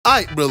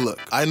Alright, bro, look,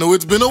 I know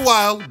it's been a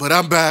while, but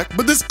I'm back.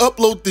 But this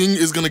upload thing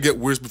is gonna get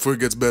worse before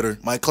it gets better.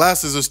 My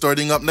classes are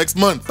starting up next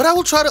month, but I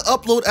will try to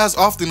upload as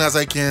often as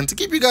I can to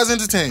keep you guys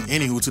entertained.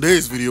 Anywho,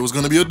 today's video is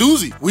gonna be a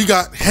doozy. We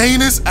got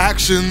heinous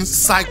actions,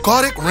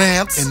 psychotic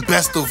rants, and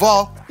best of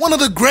all, one of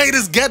the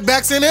greatest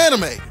get-backs in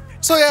anime.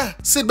 So yeah,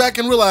 sit back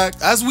and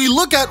relax as we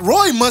look at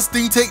Roy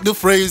Mustang take the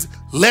phrase,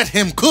 "let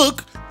him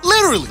cook,"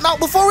 literally. Now,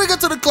 before we get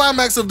to the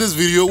climax of this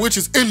video, which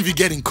is Envy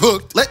getting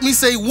cooked, let me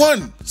say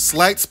one,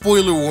 slight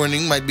spoiler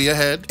warning might be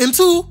ahead, and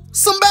two,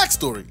 some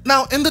backstory.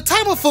 Now, in the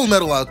time of Full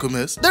Metal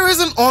Alchemist, there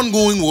is an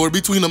ongoing war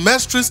between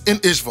Amestris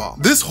and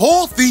Ishval. This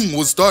whole thing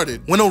was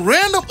started when a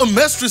random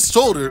Amestris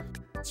soldier.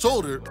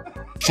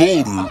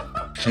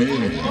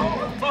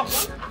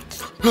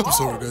 I'm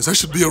sorry guys, I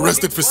should be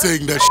arrested for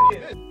saying that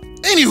shit.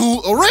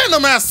 Anywho, a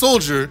random ass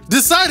soldier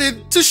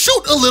decided to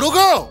shoot a little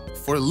girl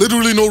for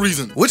literally no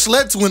reason, which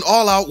led to an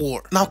all-out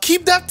war. Now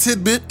keep that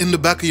tidbit in the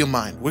back of your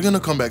mind. We're gonna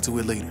come back to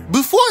it later.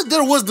 Before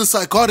there was the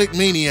psychotic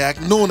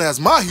maniac known as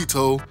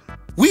Mahito,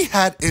 we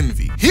had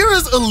Envy. Here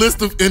is a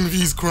list of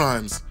Envy's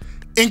crimes: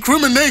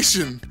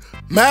 incrimination,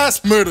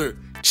 mass murder,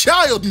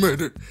 child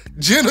murder,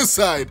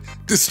 genocide,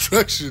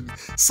 destruction,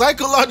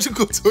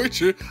 psychological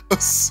torture,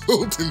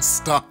 assault, and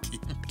stalking.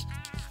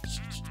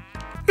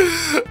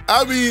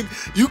 I mean,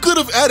 you could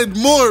have added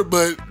more,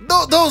 but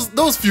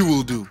those few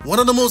will do. One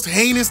of the most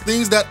heinous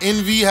things that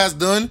Envy has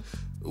done,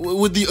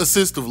 with the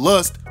assist of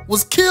Lust,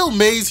 was kill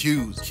Maze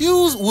Hughes.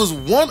 Hughes was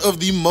one of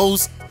the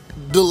most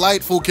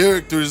delightful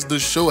characters the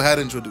show had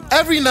introduced.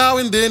 Every now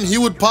and then he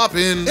would pop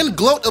in and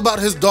gloat about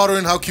his daughter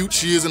and how cute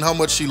she is and how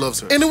much she loves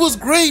her. And it was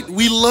great,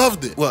 we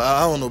loved it. Well,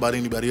 I don't know about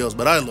anybody else,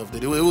 but I loved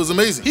it. It was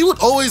amazing. He would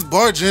always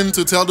barge in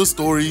to tell the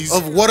stories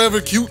of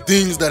whatever cute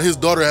things that his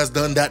daughter has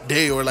done that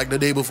day or like the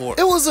day before.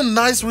 It was a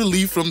nice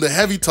relief from the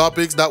heavy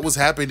topics that was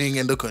happening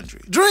in the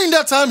country. During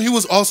that time, he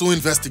was also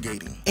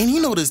investigating. And he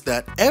noticed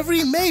that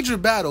every major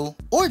battle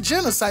or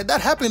genocide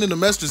that happened in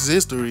Amestris'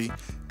 history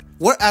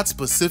were at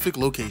specific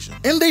locations,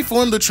 and they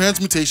formed the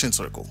transmutation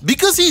circle.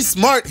 Because he's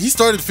smart, he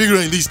started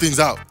figuring these things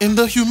out, and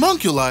the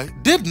homunculi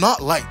did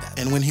not like that.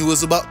 And when he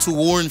was about to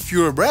warn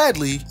Fuhrer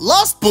Bradley,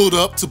 Lust pulled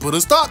up to put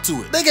a stop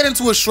to it. They get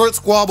into a short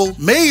squabble,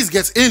 Maze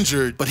gets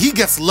injured, but he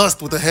gets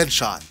Lust with a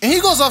headshot. And he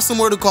goes off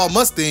somewhere to call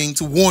Mustang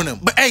to warn him.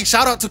 But hey,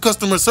 shout out to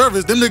customer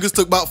service, them niggas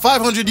took about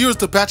 500 years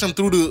to patch him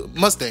through the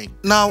Mustang.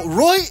 Now,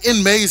 Roy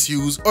and Maze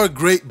Hughes are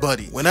great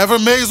buddies. Whenever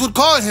Maze would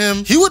call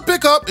him, he would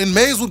pick up and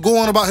Maze would go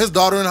on about his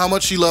daughter and how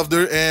much she loved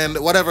her and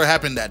whatever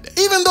happened that day.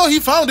 Even though he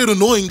found it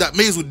annoying that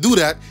Maze would do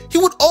that, he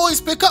would always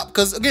pick up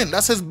because again,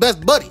 that's his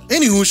best buddy.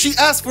 Anywho, she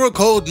asks for a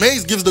code,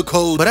 Maze gives the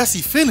code, but as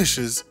he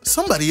finishes,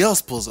 somebody else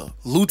pulls up,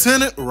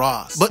 Lieutenant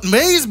Ross. But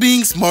Maze,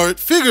 being smart,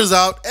 figures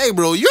out, hey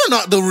bro, you're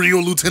not the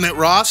real Lieutenant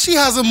Ross. She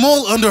has a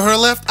mole under her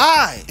left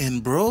eye.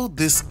 And bro,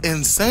 this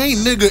insane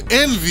nigga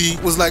Envy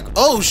was like,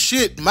 oh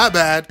shit, my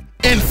bad,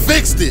 and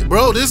fixed it.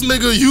 Bro, this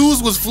nigga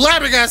Hughes was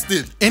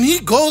flabbergasted. And he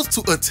goes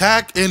to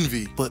attack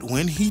Envy. But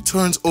when he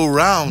turns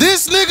around,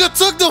 this nigga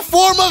took the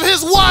form of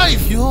his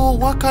wife. Yo,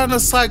 what kind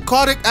of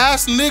psychotic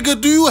ass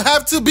nigga do you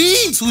have to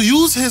be to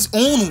use his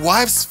own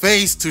wife's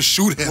face to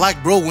shoot him?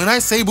 Like bro, when I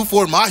say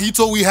before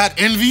Mahito we had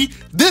Envy,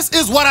 this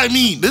is what I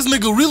mean. This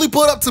nigga really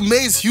put up to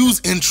Maze Hughes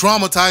and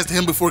traumatized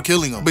him before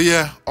killing him. But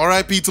yeah,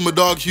 RIP to my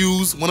dog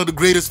Hughes, one of the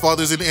greatest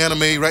fathers in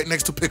anime, right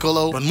next to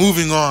Piccolo. But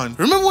moving on.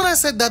 Remember when I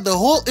said that the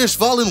whole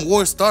Ishvalan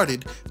war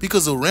started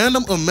because a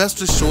random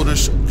Amestris shoulder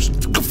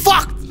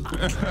fuck!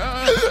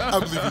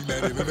 I'm leaving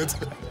that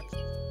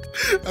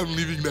in. I'm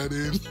leaving that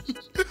in.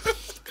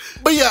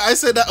 But yeah, I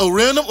said that a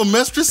random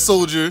Amestris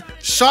soldier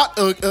shot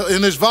an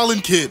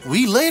Ishvalan kid.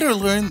 We later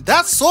learned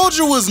that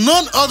soldier was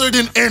none other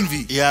than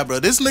Envy. Yeah, bro,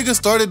 this nigga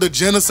started the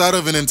genocide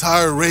of an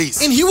entire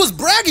race, and he was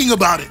bragging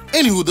about it.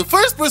 Anywho, the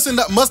first person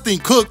that Mustang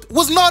cooked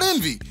was not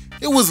Envy.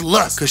 It was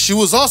Lust, because she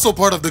was also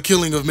part of the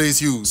killing of Maze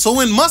Hughes. So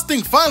when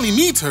Mustang finally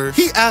meets her,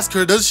 he asks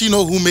her, does she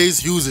know who Maze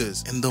Hughes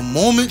is? And the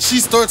moment she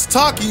starts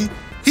talking,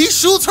 he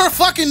shoots her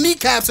fucking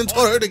kneecaps and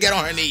told her to get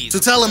on her knees to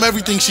tell him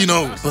everything she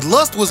knows. But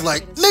Lust was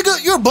like,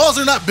 nigga, your balls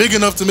are not big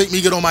enough to make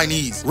me get on my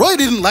knees. Roy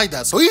didn't like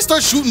that, so he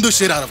starts shooting the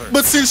shit out of her.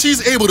 But since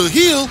she's able to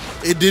heal,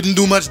 it didn't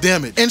do much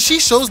damage. And she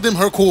shows them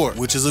her core,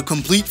 which is a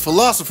complete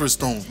philosopher's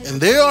stone. And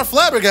they are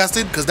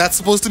flabbergasted because that's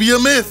supposed to be a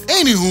myth.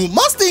 Anywho,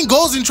 Mustang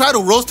goes and try to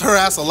roast her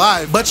ass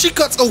alive, but she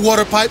cuts a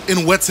water pipe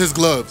and wets his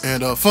gloves.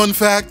 And fun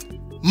fact,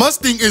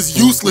 Mustang is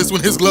useless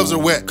when his gloves are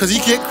wet because he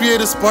can't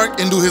create a spark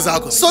and do his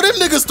alcohol. So them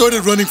niggas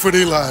started running for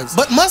their lives.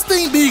 But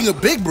Mustang, being a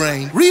big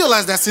brain,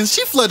 realized that since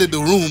she flooded the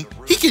room,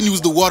 he can use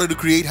the water to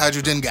create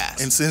hydrogen gas.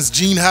 And since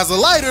Jean has a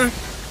lighter,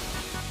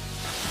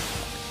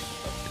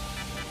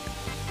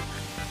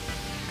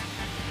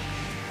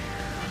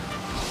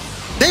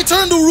 they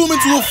turned the room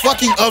into a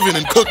fucking oven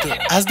and cooked her.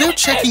 As they're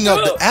checking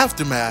out the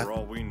aftermath, for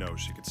all we know,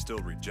 she could still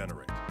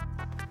regenerate.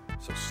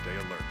 So stay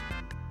alert.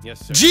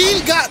 Yes, sir.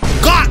 Gene got.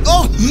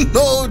 Oh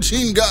no,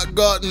 Gene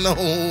got.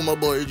 No, my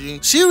boy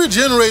Gene. She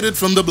regenerated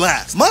from the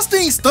blast.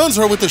 Mustang stuns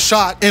her with a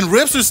shot and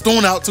rips her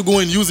stone out to go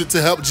and use it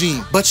to help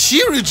Gene. But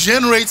she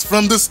regenerates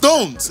from the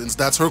stone, since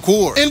that's her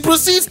core, and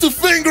proceeds to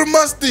finger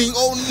Mustang.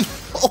 Oh no.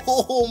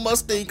 Oh,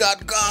 Mustang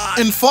got.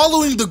 And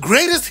following the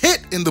greatest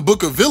hit in the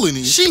book of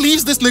villainy, she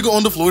leaves this nigga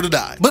on the floor to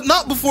die. But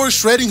not before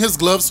shredding his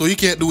gloves so he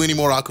can't do any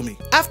more alchemy.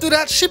 After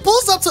that, she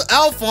pulls up to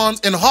Alphonse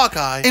and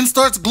Hawkeye and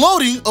starts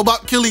gloating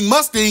about killing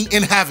Mustang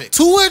in Havoc.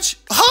 To which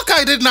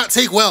Hawkeye did not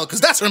take well,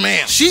 because that's her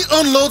man. She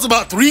unloads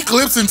about 3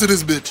 clips into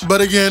this bitch. But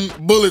again,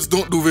 bullets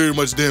don't do very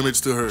much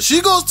damage to her.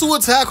 She goes to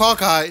attack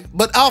Hawkeye,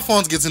 but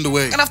Alphonse gets in the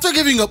way. And after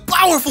giving a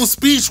powerful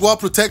speech while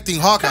protecting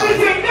Hawkeye,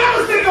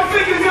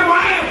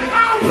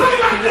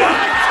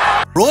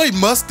 Roy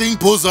Mustang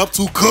pulls up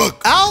to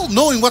cook. Al,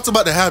 knowing what's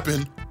about to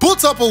happen,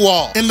 puts up a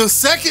wall, and the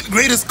second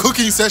greatest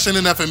cooking session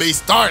in FMA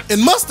starts.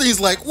 And Mustang's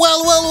like,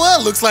 well,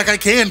 looks like I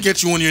can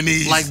get you on your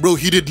knees. Like, bro,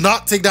 he did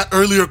not take that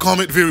earlier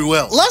comment very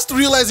well. Lust,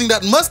 realizing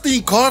that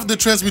Mustang carved the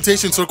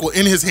transmutation circle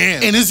in his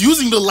hand and is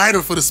using the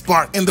lighter for the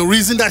spark. And the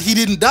reason that he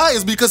didn't die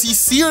is because he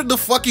seared the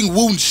fucking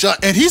wound shut.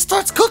 And he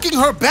starts cooking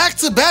her back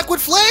to back with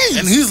flames.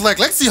 And he's like,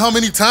 let's see how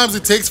many times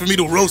it takes for me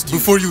to roast you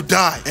before you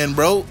die. And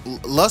bro,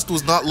 Lust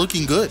was not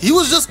looking good. He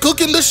was just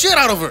cooking the shit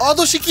out of her.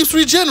 Although she keeps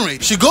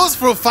regenerating. She goes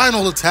for a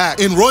final attack,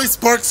 and Roy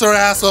sparks her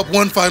ass up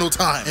one final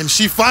time, and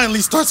she finally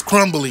starts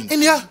crumbling.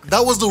 And yeah,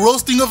 that was the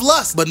roasting of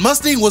Lust. But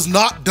Mustang was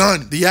not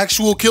done. The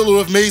actual killer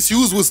of Mace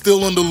Hughes was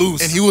still on the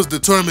loose, and he was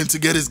determined to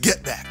get his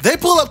get back. They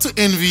pull up to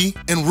Envy,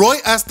 and Roy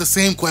asks the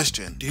same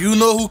question. Do you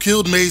know who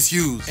killed Mace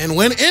Hughes? And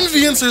when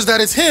Envy answers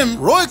that it's him,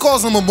 Roy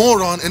calls him a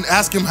moron and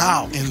asks him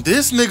how. And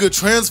this nigga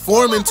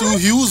transforms into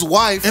Hughes'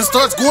 wife and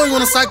starts going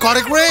on a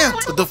psychotic rant.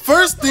 But the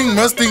first thing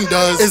Mustang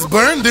does is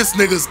burn this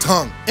nigga's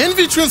tongue.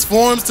 Envy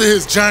transforms to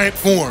his giant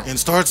form and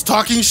starts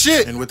talking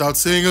shit. And without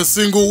saying a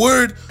single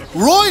word,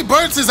 Roy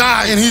burns his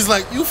eye. And he's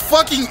like, you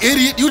fucking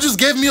idiot, you just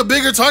gave me a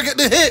bigger target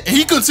to hit. And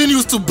he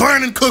continues to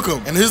burn and cook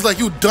him. And he's like,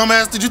 you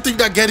dumbass, did you think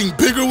that getting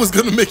bigger was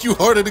gonna make you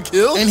harder to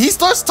kill? And he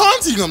starts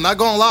taunting him, not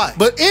gonna lie.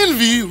 But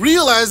Envy,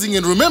 realizing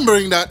and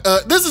remembering that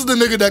this is the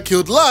nigga that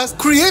killed Lust,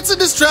 creates a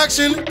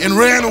distraction and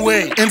ran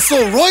away. And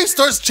so Roy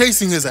starts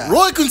chasing his ass.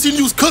 Roy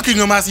continues cooking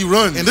him as he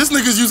runs. And this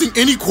nigga's using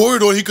any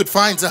corridor he could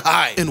find to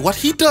hide. And what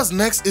he does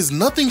next is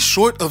nothing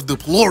short of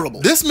deplorable.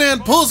 This man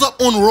pulls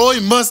up on Roy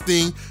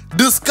Mustang,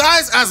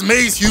 disguised as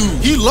Mace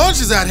Hughes. He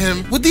launches at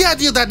him with the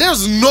idea that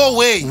there's no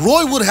way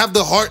Roy would have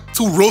the heart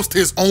to roast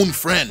his own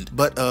friend.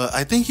 But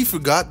I think he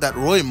forgot that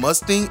Roy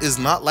Mustang is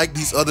not like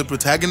these other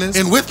protagonists.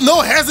 And with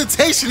no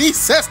hesitation, he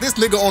sets this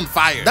nigga on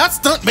fire. That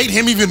stunt made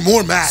him even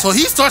more mad. So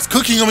he starts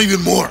cooking him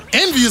even more.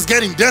 Envy is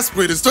getting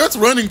desperate and starts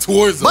running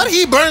towards him. But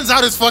he burns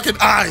out his fucking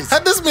eyes.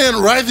 Had this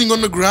man writhing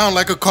on the ground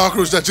like a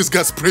cockroach that just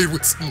got sprayed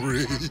with some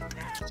raid.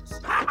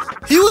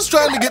 He was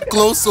trying to get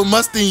close so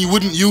Mustang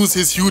wouldn't use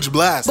his huge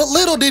blast. But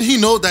little did he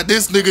know that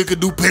this nigga could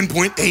do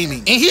pinpoint aiming.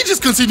 And he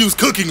just continues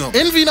cooking him.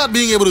 Envy, not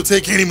being able to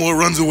take any more,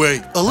 runs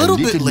away. A little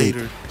bit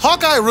later,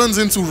 Hawkeye runs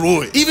into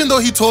Roy, even though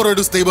he told her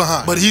to stay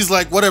behind. But he's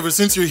like, whatever,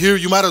 since you're here,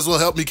 you might as well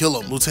help me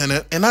kill him,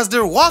 Lieutenant. And as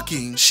they're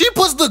walking, she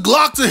puts the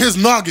Glock to his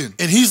noggin.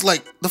 And he's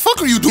like, the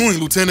fuck are you doing,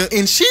 Lieutenant?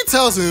 And she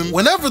tells him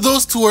whenever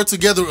those two are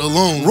together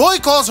alone, Roy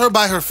calls her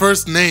by her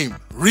first name,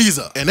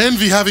 Riza. And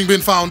Envy, having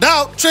been found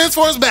out,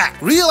 transforms back,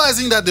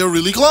 realizing that they're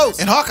really close.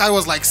 And Hawkeye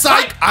was like,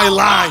 psych, I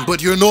lied,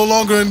 but you're no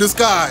longer in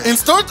disguise. And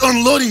starts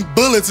unloading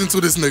bullets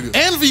into this nigga.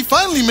 Envy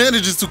finally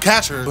manages to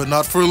catch her, but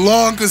not for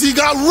long, because he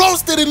got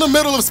roasted in the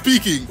middle of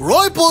speaking.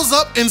 Roy pulls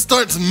up and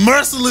starts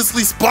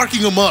mercilessly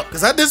sparking him up,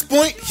 because at this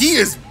point, he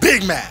is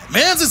big mad.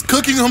 Mans is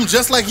cooking him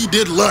just like he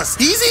did Lust.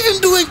 He's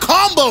even doing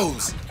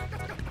combos.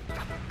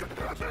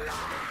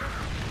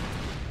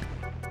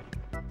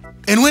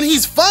 And when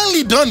he's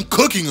finally done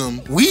cooking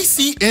him, we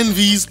see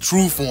Envy's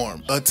true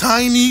form, a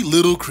tiny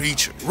little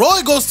creature.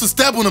 Roy goes to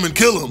step on him and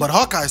kill him, but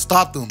Hawkeye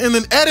stopped him. And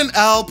then Ed and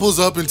Al pulls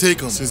up and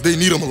take him, since they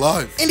need him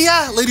alive. And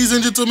yeah, ladies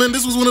and gentlemen,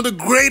 this was one of the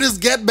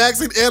greatest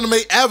get-backs in anime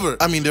ever.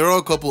 I mean, there are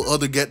a couple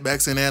other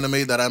get-backs in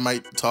anime that I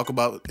might talk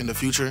about in the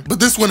future, but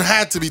this one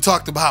had to be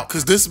talked about,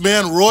 because this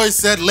man Roy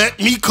said, let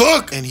me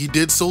cook, and he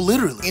did so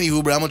literally.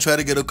 Anywho, bro, I'm gonna try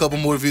to get a couple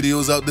more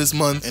videos out this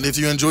month, and if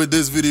you enjoyed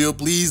this video,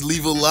 please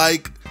leave a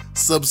like,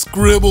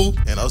 subscribe,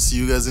 and I'll see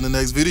you guys in the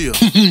next video.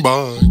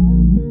 Bye.